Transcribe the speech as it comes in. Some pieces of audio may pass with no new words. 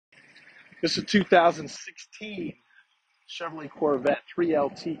This is a 2016 Chevrolet Corvette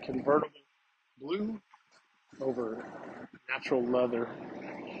 3LT convertible blue over natural leather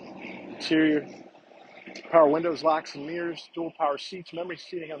interior. Power windows, locks and mirrors, dual power seats, memory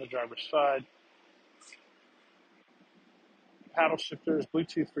seating on the driver's side, paddle shifters,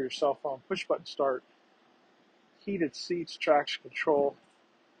 Bluetooth for your cell phone, push button start, heated seats, traction control,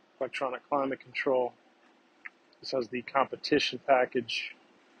 electronic climate control. This has the competition package,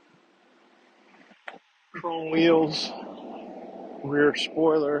 chrome wheels, rear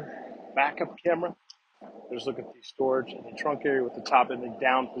spoiler, backup camera. There's look at the storage in the trunk area with the top in the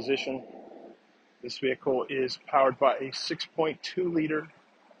down position. This vehicle is powered by a 6.2 liter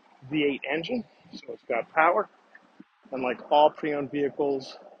V8 engine, so it's got power. And like all pre-owned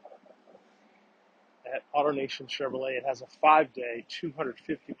vehicles at AutoNation Chevrolet, it has a 5-day, 250-mile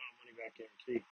money-back guarantee.